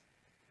violence?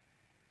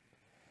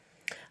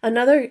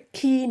 Another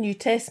key New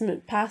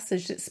Testament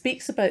passage that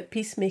speaks about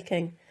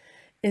peacemaking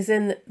is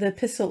in the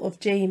Epistle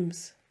of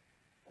James.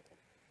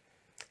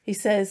 He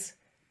says,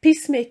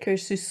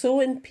 "Peacemakers who sow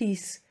in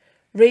peace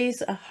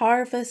raise a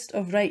harvest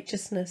of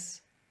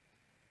righteousness.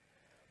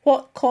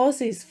 What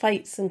causes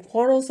fights and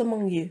quarrels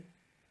among you?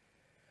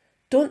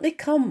 Don't they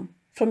come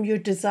from your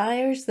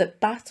desires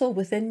that battle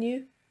within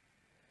you?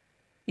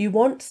 You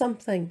want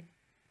something,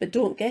 but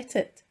don't get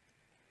it.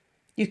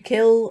 You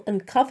kill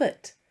and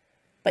covet,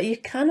 but you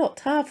cannot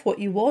have what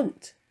you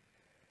want.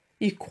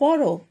 You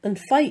quarrel and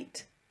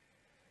fight.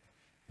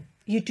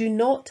 You do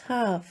not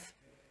have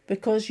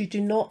because you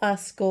do not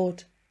ask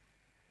God."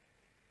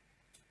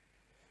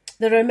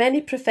 There are many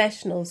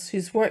professionals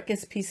whose work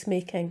is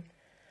peacemaking,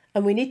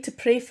 and we need to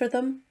pray for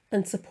them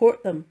and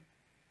support them.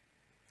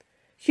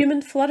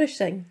 Human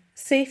flourishing,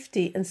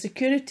 safety and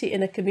security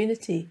in a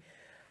community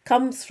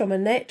comes from a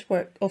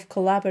network of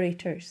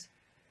collaborators,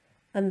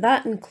 and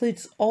that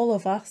includes all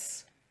of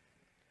us.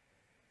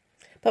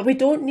 But we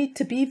don't need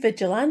to be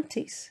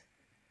vigilantes.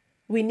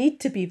 We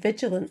need to be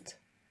vigilant.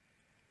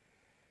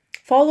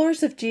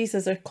 Followers of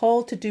Jesus are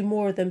called to do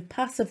more than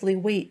passively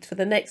wait for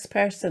the next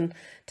person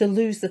to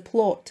lose the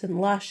plot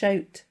and lash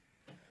out.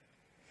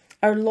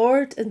 Our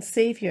Lord and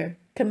Saviour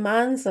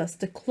commands us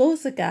to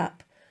close the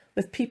gap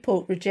with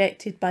people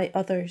rejected by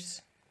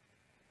others,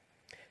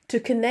 to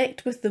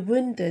connect with the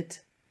wounded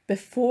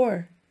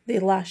before they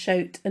lash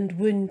out and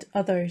wound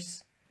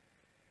others,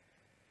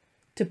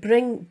 to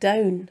bring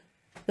down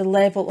the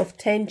level of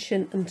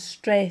tension and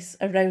stress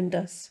around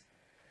us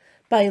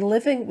by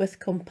living with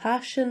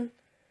compassion,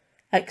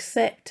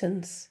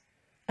 acceptance,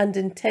 and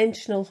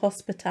intentional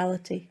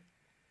hospitality.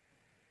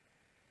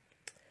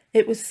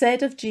 It was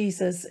said of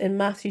Jesus in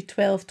Matthew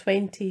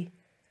 12:20,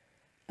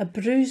 a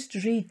bruised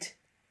reed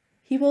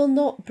he will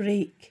not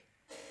break,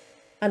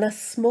 and a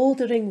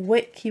smouldering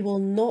wick he will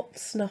not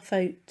snuff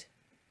out.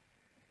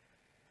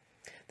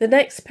 The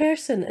next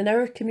person in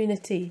our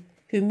community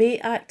who may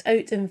act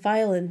out in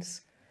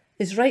violence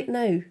is right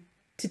now,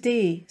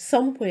 today,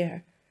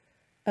 somewhere,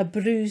 a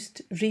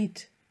bruised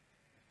reed,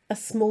 a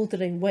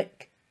smouldering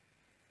wick.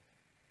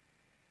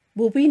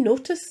 Will we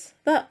notice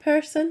that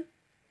person?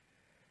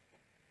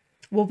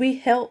 Will we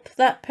help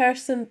that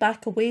person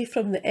back away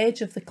from the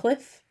edge of the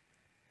cliff?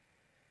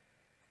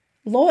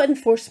 Law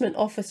enforcement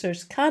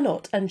officers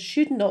cannot and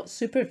should not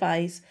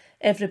supervise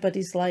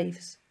everybody's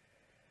lives.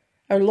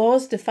 Our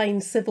laws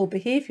define civil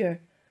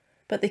behaviour,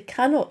 but they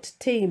cannot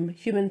tame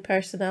human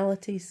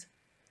personalities.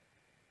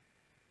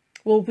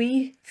 Will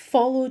we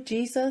follow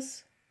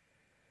Jesus?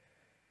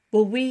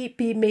 Will we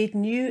be made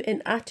new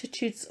in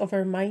attitudes of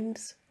our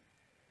minds?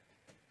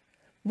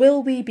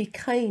 Will we be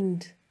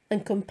kind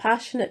and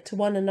compassionate to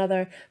one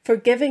another,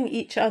 forgiving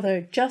each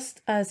other just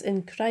as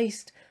in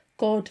Christ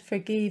God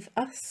forgave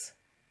us?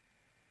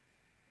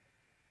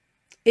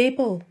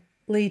 Abel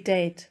lay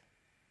dead.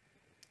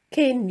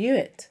 Cain knew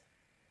it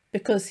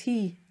because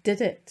he did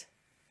it.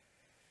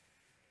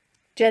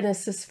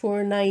 Genesis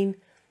 4:9.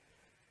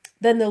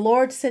 Then the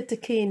Lord said to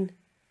Cain,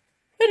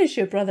 "Where is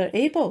your brother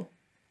Abel?"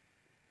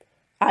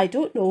 "I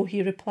don't know,"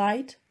 he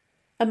replied.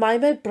 "Am I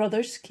my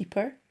brother's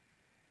keeper?"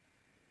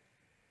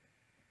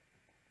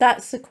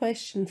 That's the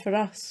question for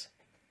us.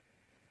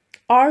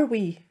 Are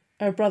we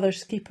our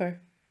brother's keeper?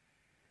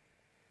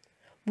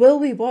 Will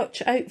we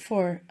watch out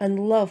for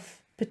and love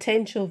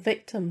potential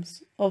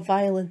victims of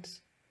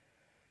violence?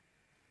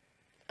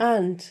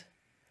 And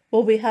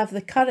will we have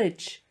the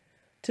courage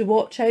to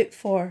watch out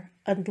for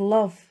and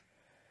love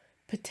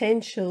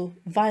potential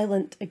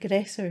violent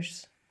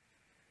aggressors?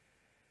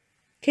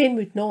 Cain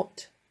would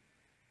not.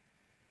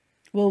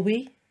 Will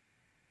we?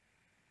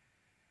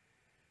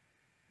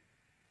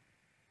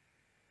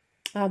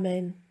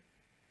 Amen.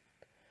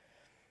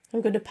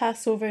 I'm going to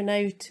pass over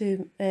now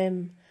to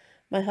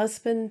my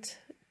husband,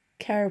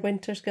 Kerr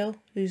Wintersgill,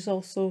 who's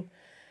also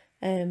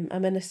a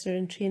minister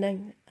in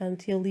training,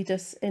 and he'll lead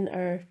us in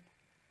our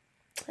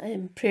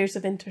prayers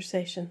of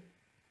intercession.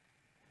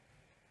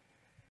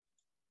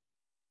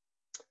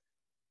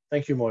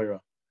 Thank you,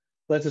 Moira.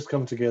 Let us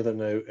come together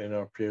now in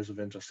our prayers of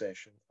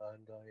intercession,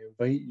 and I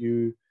invite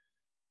you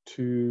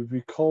to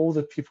recall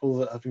the people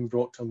that have been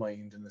brought to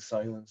mind in the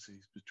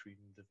silences between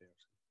the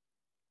verses.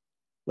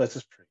 Let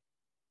us pray.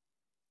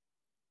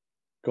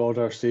 God,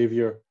 our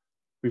Saviour,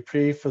 we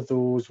pray for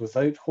those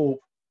without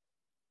hope,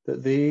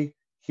 that they,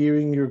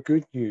 hearing your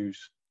good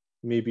news,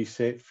 may be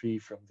set free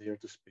from their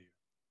despair.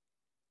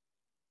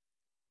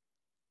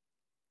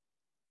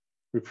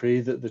 We pray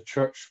that the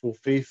Church will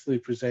faithfully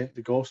present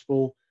the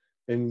gospel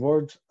in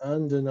word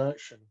and in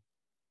action,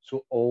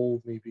 so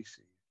all may be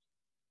saved.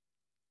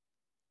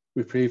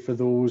 We pray for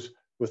those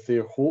with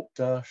their hope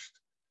dashed,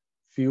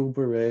 feel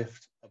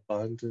bereft,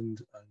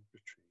 abandoned and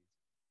betrayed.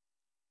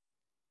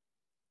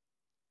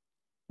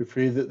 We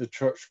pray that the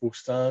Church will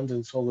stand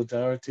in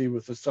solidarity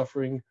with the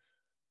suffering,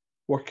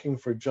 working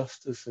for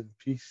justice and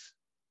peace.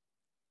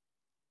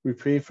 We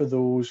pray for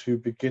those who,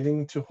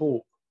 beginning to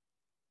hope,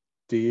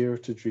 dare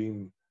to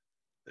dream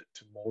that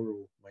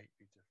tomorrow might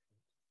be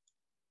different.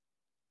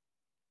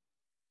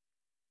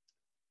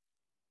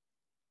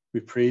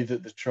 We pray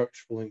that the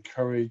Church will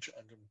encourage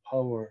and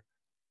empower,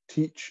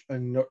 teach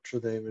and nurture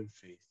them in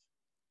faith.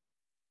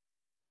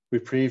 We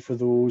pray for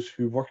those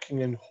who, working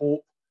in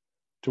hope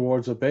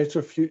towards a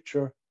better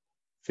future,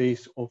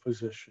 face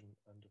opposition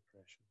and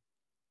oppression.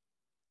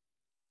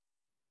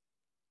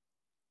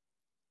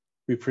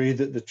 We pray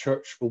that the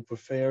Church will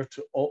prefer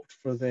to opt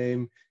for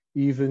them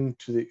even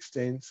to the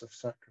extent of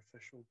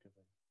sacrificial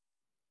giving.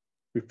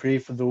 We pray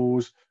for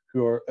those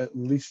who are at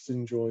least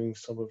enjoying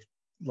some of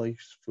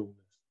life's fullness,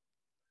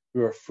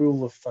 who are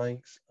full of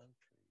thanks and praise.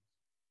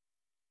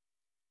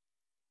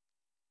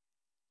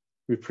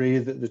 We pray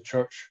that the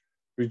Church,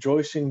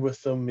 rejoicing with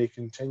them, may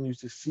continue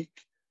to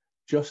seek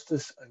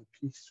justice and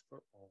peace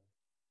for all.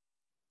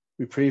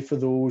 We pray for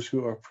those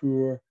who are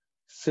poor,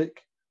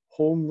 sick,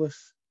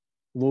 homeless,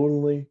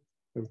 lonely,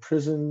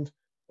 imprisoned,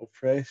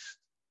 oppressed,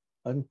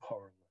 and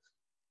powerless.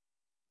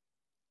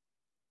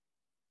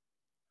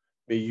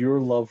 May your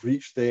love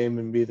reach them,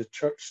 and may the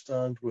Church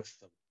stand with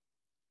them,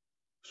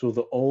 so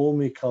that all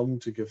may come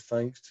to give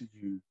thanks to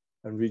you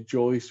and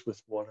rejoice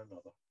with one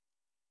another.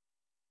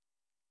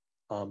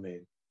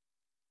 Amen.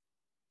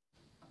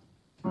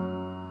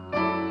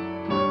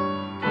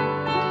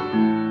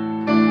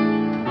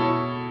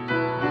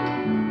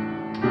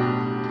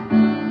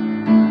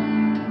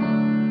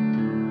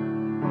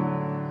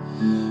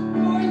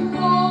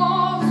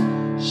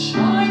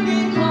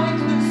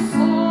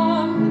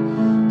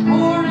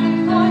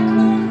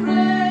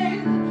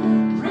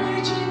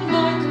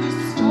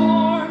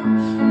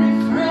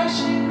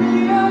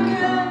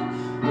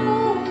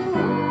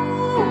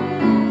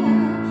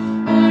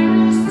 I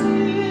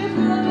receive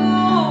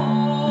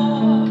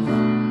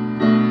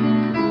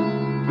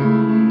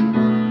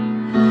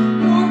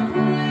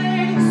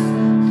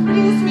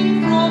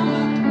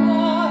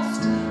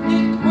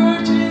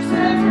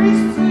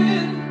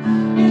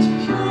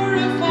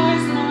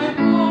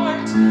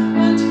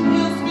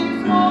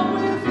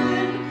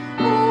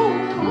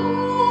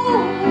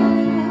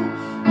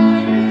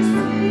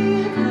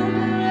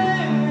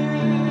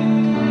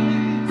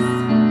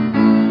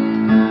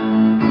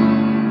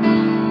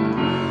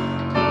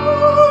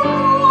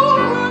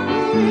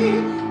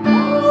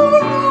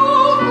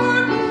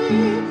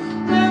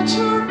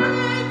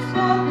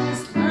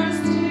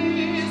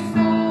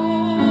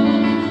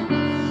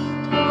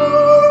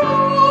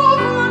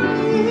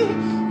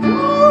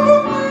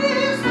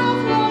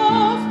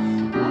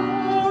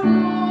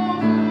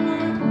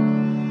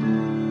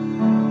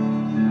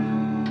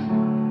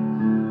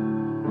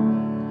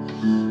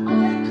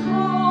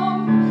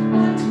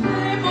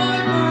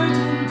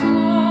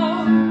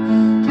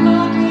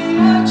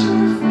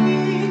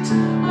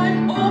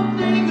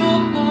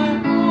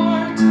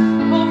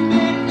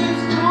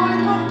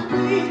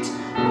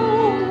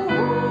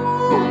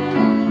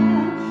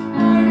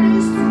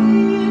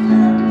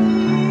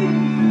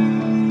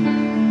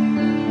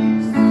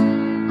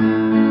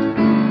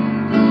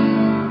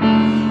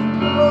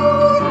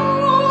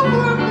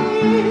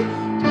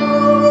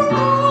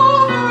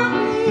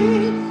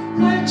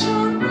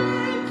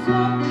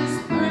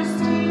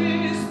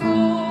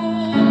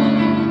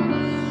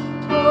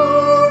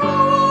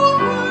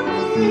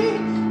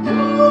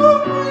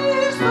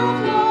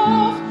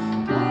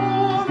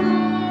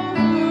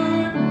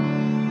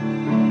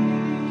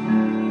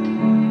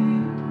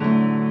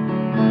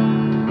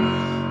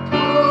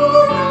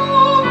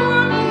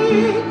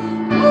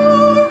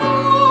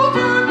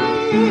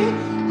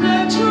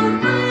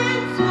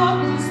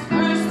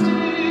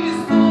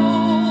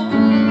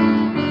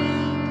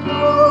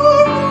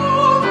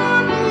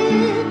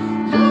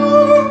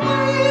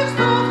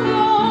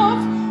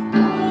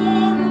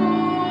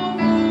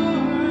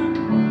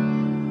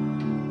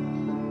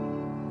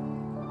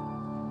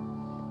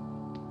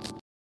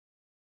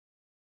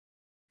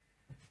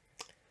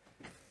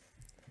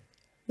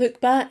Look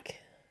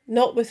back,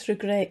 not with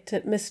regret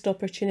at missed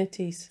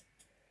opportunities,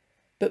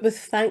 but with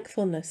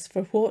thankfulness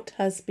for what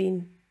has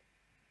been.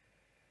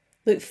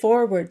 Look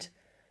forward,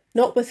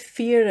 not with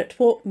fear at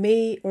what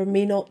may or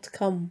may not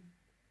come,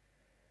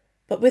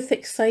 but with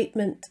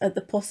excitement at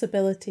the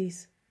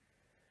possibilities,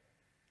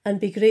 and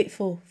be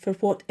grateful for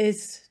what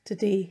is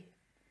today.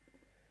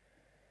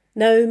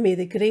 Now may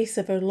the grace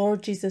of our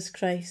Lord Jesus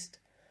Christ,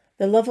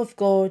 the love of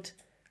God,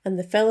 and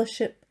the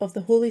fellowship of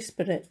the Holy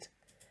Spirit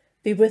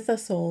be with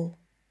us all,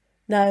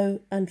 now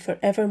and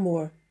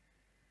forevermore.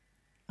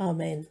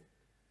 Amen.